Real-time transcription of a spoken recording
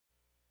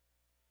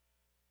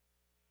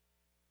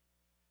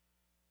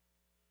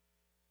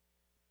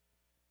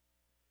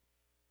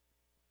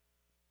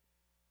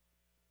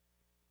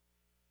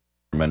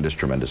tremendous,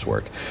 tremendous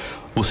work.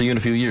 We'll see you in a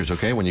few years,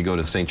 okay? When you go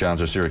to St.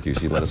 John's or Syracuse,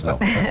 you let us know.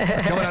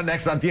 Coming up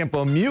next on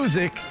Tiempo,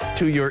 music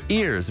to your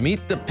ears.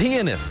 Meet the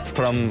pianist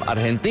from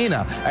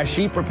Argentina as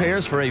she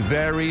prepares for a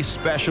very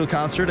special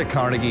concert at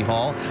Carnegie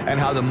Hall and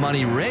how the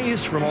money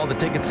raised from all the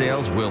ticket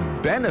sales will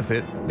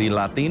benefit the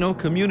Latino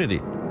community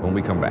when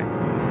we come back.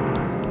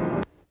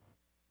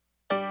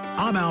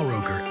 I'm Al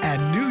Roker,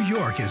 and New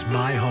York is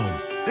my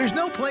home. There's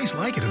no place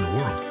like it in the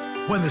world.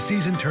 When the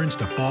season turns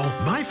to fall,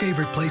 my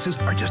favorite places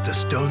are just a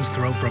stone's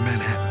throw from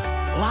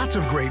Manhattan. Lots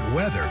of great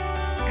weather,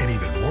 and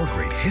even more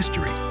great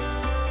history.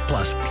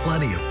 Plus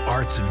plenty of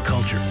arts and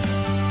culture.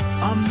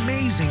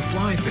 Amazing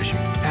fly fishing,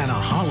 and a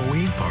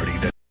Halloween party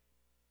that...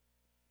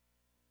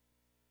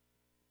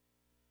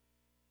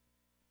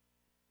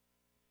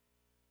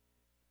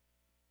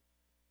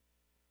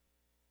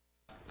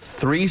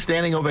 Three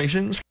standing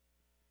ovations.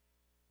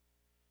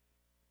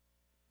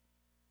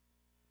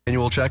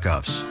 Annual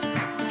checkups.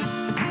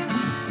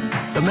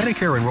 The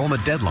Medicare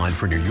enrollment deadline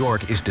for New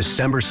York is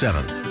December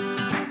 7th.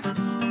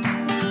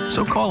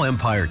 So call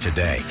Empire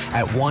today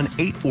at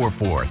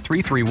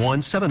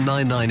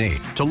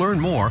 1-844-331-7998 to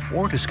learn more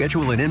or to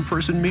schedule an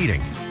in-person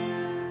meeting.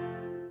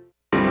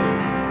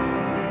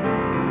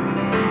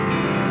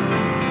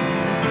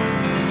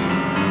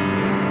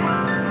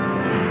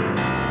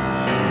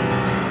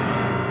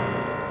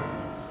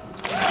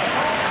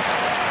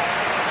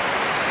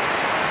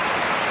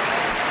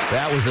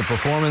 That was a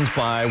performance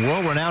by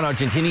world-renowned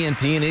Argentinian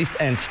pianist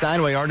and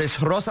Steinway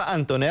artist Rosa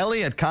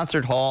Antonelli at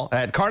Carnegie Hall,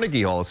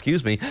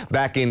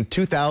 back in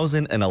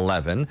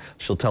 2011.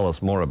 She'll tell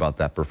us more about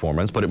that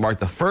performance, but it marked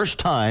the first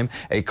time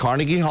a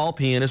Carnegie Hall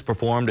pianist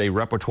performed a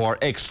repertoire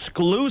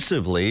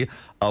exclusively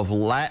of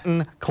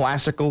Latin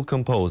classical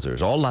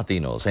composers, all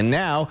Latinos. And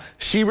now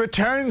she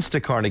returns to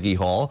Carnegie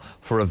Hall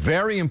for a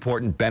very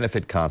important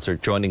benefit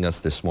concert. Joining us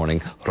this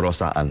morning,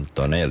 Rosa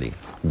Antonelli.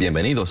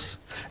 Bienvenidos.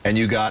 And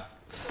you got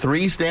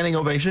 3 standing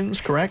ovations,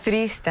 correct?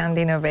 3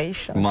 standing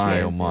ovations. My,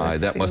 yes, oh my,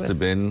 that must have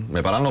been,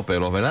 me paran los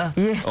pelos, ¿verdad?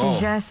 Yes, oh.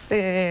 just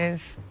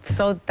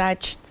so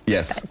touched.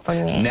 Yes. For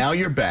me. Now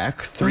you're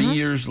back 3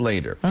 years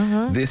later.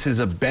 This is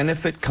a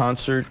benefit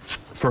concert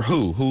for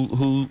who?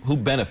 Who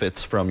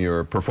benefits from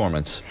your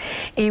performance?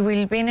 It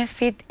will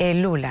benefit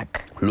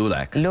LULAC.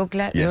 LULAC.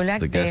 Yes, LULAC,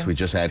 the guest we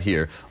just had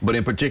here, but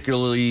in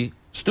particularly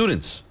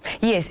students.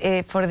 Yes,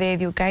 for the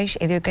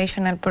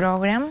educational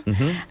program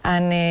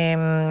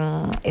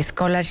and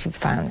scholarship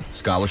funds.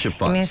 Scholarship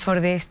funds. I mean,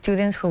 for the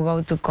students who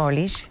go to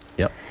college.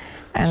 Yep.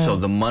 So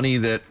the money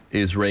that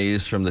is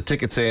raised from the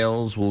ticket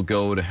sales will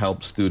go to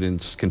help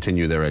students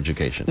continue their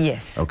education?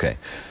 Yes. Okay.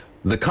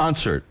 The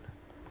concert,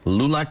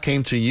 LULAC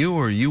came to you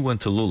or you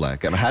went to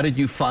LULAC? I mean, how did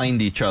you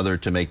find each other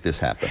to make this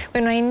happen?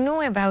 Well, I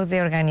knew about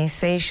the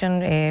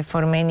organization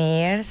for many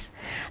years,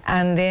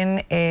 and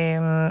then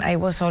I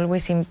was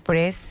always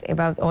impressed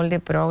about all the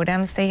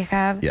programs they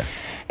have. Yes.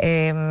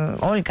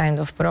 All kinds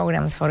of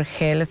programs for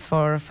health,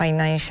 for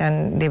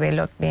financial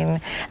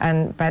development,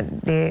 but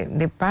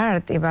the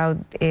part about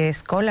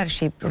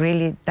scholarship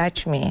really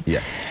touched me.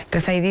 Yes.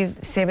 Because I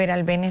did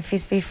several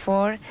benefits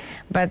before,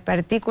 but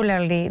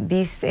particularly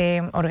this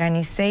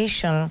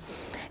organization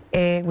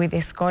with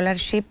the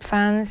scholarship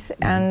funds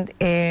and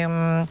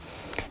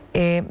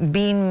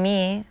being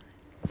me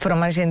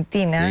from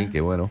Argentina, Sí,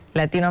 qué bueno.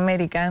 Latino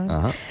American,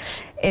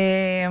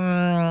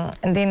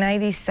 then I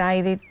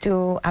decided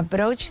to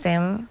approach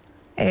them.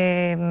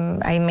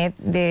 I met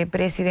the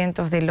president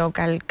of the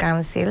local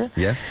council.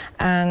 Yes.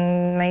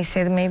 And I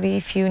said, maybe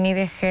if you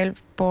need help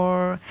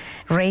for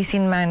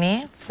raising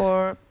money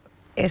for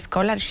a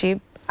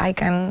scholarship, I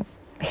can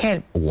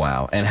help.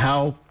 Wow. And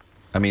how,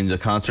 I mean, the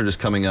concert is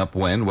coming up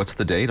when? What's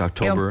the date?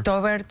 October?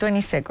 October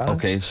 22nd.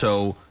 Okay,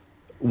 so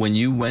when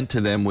you went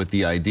to them with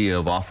the idea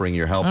of offering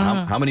your help,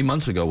 how many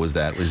months ago was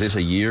that? Was this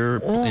a year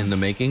in the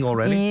making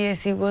already?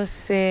 Yes, it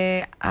was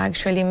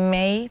actually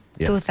May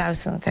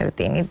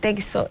 2013. It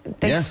takes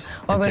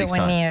over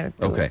 1 year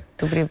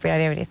to prepare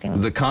everything.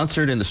 The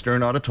concert in the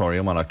Stern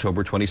Auditorium on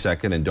October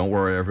 22nd, and don't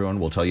worry everyone,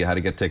 we'll tell you how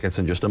to get tickets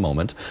in just a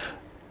moment.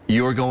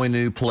 You're going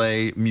to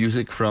play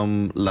music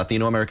from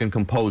Latino American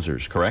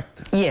composers,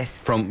 correct? Yes.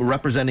 From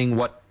representing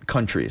what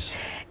countries?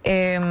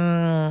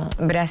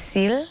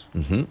 Brazil,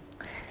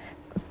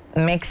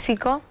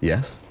 Mexico,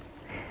 yes,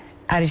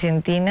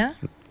 Argentina,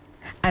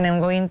 and I'm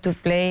going to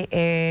play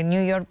a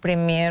New York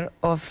premiere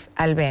of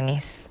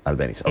Albéniz,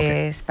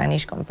 okay. a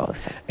Spanish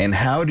composer. And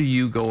how do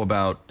you go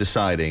about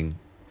deciding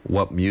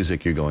what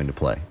music you're going to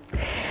play?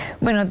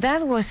 Well,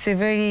 that was a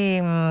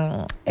very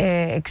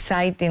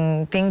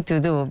exciting thing to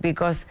do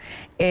because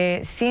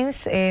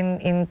since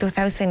in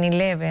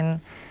 2011,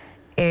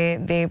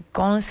 the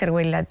concert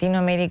with Latino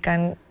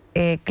American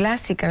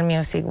classical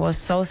music was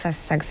so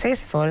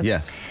successful.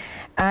 Yes.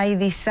 I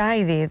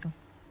decided,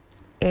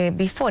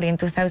 before in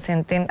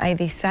 2010, I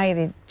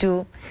decided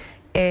to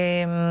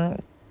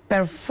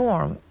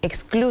perform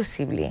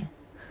exclusively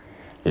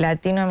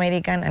Latino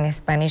American and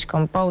Spanish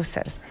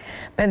composers.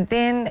 But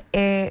then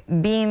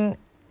being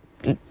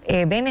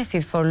a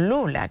benefit for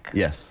LULAC,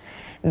 yes,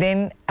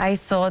 then I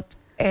thought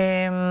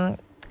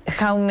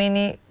how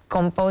many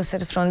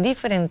composers from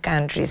different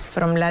countries,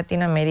 from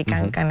Latin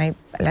America,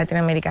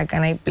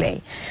 can I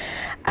play.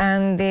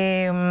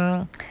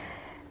 And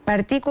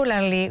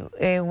particularly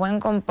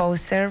one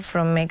composer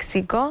from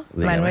Mexico,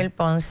 Manuel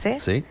Ponce.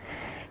 Sí.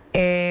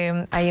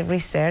 I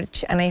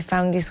researched and I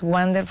found this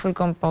wonderful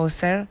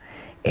composer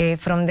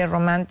from the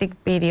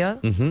Romantic period,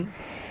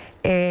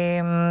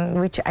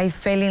 which I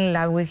fell in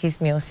love with his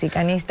music,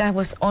 and that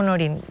was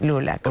honoring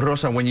Lulac.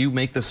 Rosa, when you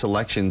make the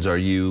selections, are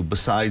you,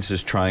 besides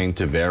just trying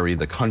to vary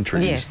the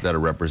countries that are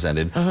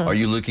represented, are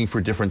you looking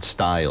for different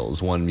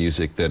styles? One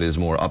music that is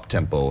more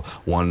up-tempo,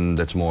 one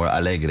that's more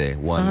alegre,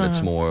 one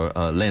that's more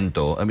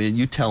lento. I mean,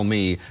 you tell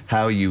me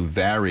how you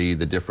vary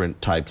the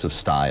different types of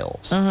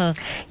styles.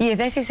 Yeah,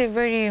 this is a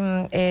very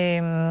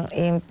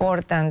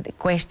important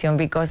question,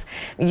 because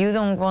you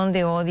don't want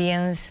the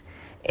audience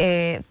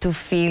to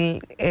feel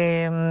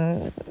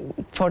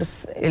for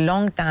a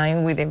long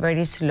time with a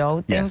very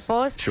slow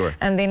tempos. Sure.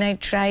 And then I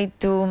try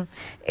to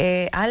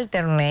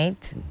alternate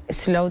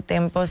slow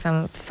tempos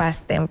and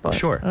fast tempos.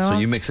 Sure, no? So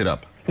you mix it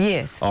up.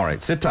 Yes. All right,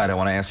 sit tight. I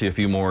want to ask you a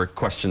few more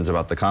questions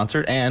about the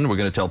concert, and we're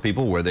going to tell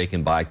people where they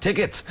can buy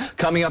tickets.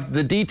 Coming up,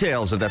 the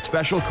details of that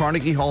special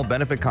Carnegie Hall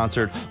benefit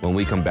concert when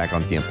we come back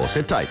on Tiempo.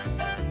 Sit tight.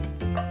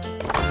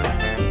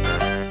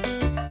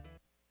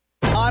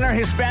 Honor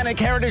Hispanic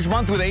Heritage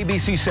Month with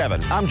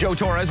ABC7. I'm Joe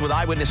Torres with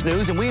Eyewitness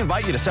News, and we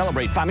invite you to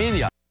celebrate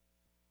Familia.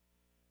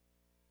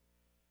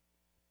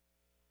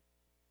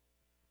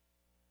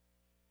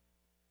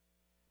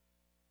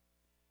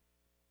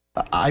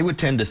 I would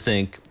tend to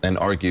think and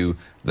argue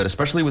that,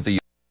 especially with the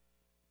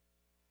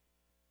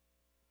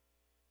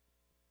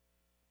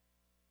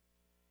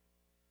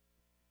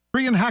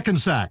In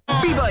Hackensack.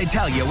 Viva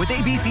Italia with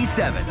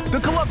ABC7, the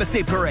Columbus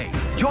Day Parade.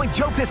 Join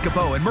Joe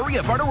Piscopo and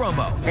Maria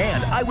Bartiromo,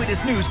 and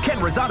Eyewitness News' Ken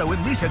Rosado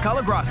and Lisa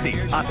Calagrassi.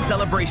 A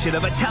celebration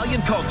of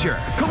Italian culture.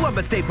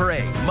 Columbus Day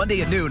Parade,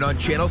 Monday at noon on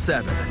Channel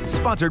 7.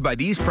 Sponsored by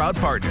these proud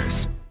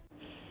partners.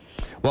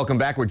 Welcome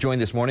back. We're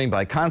joined this morning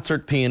by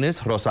concert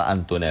pianist Rosa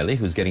Antonelli,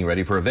 who's getting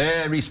ready for a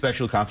very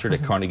special concert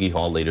at Carnegie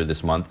Hall later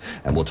this month,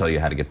 and we'll tell you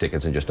how to get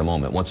tickets in just a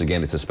moment. Once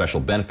again, it's a special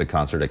benefit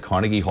concert at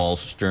Carnegie Hall's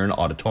Stern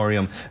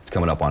Auditorium. It's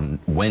coming up on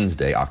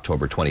Wednesday,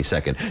 October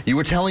 22nd. You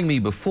were telling me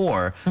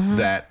before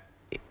that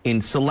in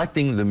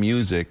selecting the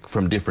music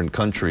from different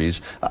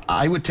countries,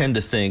 I would tend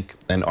to think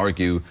and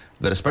argue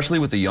that, especially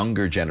with the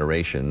younger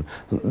generation,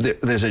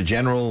 there's a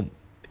general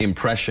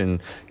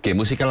impression que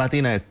música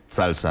latina es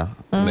salsa,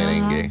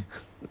 merengue,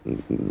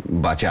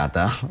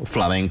 bachata,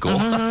 flamenco,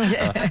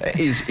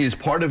 is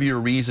part of your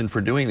reason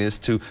for doing this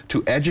to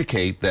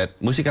educate that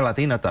música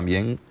latina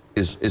también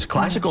is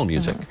classical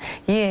music.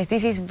 Yes,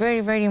 this is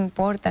very, very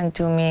important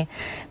to me,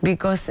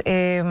 because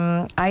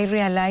I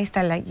realized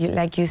that,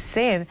 like you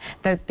said,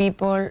 that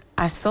people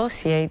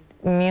associate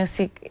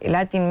music,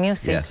 Latin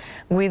music,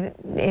 with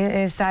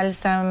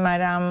salsa,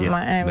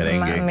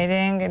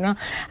 merengue, no?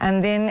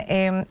 And then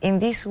in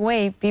this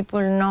way, people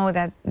know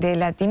that the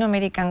Latino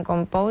American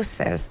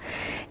composers,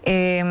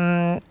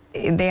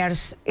 they are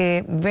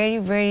very,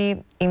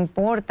 very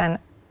important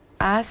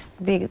as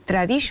the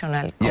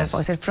traditional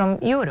composers from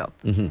Europe.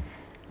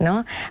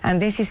 No? And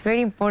this is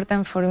very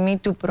important for me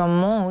to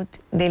promote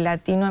the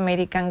Latino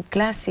American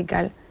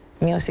classical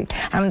music.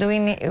 I'm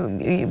doing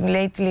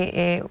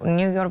lately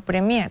New York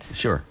premieres.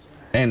 Sure.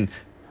 And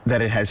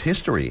that it has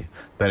history,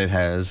 that it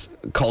has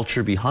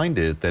culture behind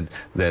it, that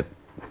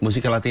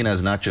Música Latina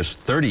is not just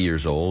 30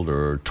 years old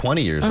or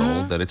 20 years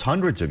old, that it's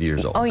hundreds of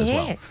years old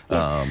as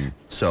well.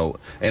 So,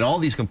 and all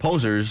these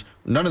composers,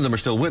 none of them are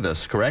still with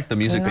us, correct? The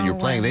music that you're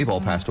playing, they've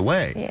all passed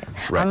away. Yeah.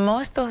 Right. And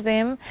most of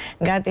them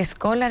got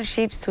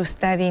scholarships to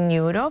study in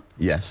Europe.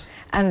 Yes.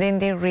 And then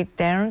they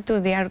return to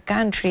their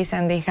countries,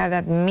 and they have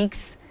that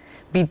mix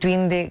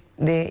between the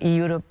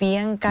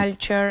European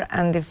culture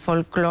and the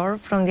folklore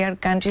from their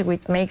country,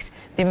 which makes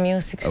the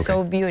music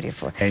so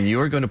beautiful. And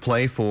you're going to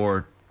play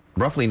for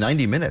roughly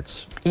 90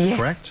 minutes,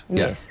 correct?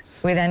 Yes.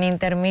 With an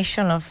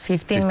intermission of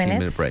 15 minutes.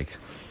 15-minute break.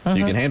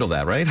 You can handle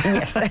that, right?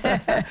 Yes.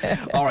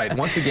 All right,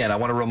 once again, I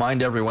want to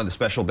remind everyone the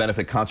special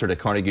benefit concert at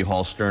Carnegie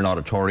Hall Stern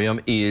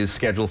Auditorium is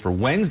scheduled for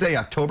Wednesday,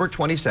 October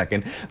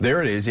 22nd.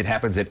 There it is. It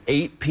happens at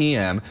 8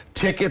 p.m.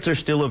 Tickets are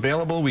still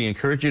available. We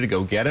encourage you to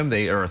go get them.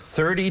 They are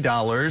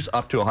 $30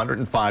 up to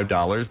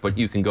 $105, but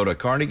you can go to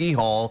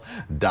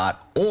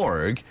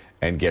carnegiehall.org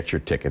and get your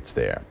tickets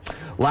there.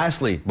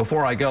 Lastly,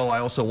 before I go, I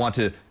also want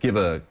to give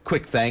a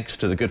quick thanks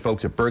to the good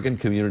folks at Bergen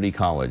Community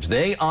College.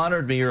 They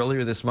honored me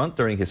earlier this month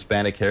during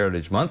Hispanic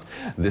Heritage Month.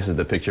 This is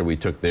the picture we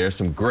took there.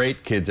 Some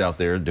great kids out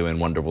there doing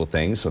wonderful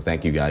things, so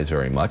thank you guys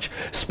very much.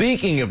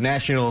 Speaking of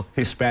National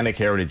Hispanic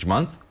Heritage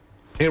Month,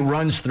 It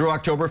runs through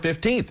October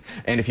 15th.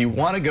 And if you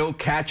want to go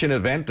catch an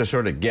event to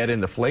sort of get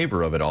in the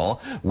flavor of it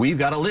all, we've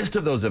got a list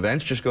of those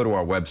events. Just go to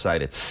our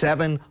website at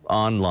 7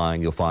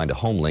 Online. You'll find a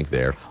home link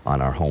there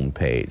on our home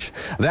page.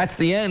 That's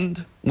the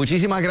end.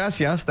 Muchísimas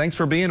gracias. Thanks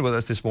for being with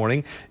us this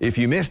morning. If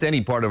you missed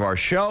any part of our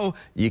show,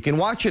 you can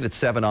watch it at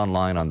 7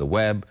 Online on the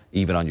web,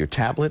 even on your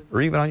tablet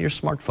or even on your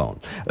smartphone.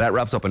 That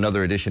wraps up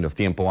another edition of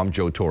Tiempo. I'm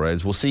Joe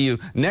Torres. We'll see you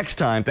next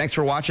time. Thanks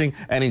for watching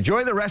and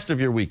enjoy the rest of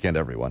your weekend,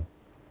 everyone.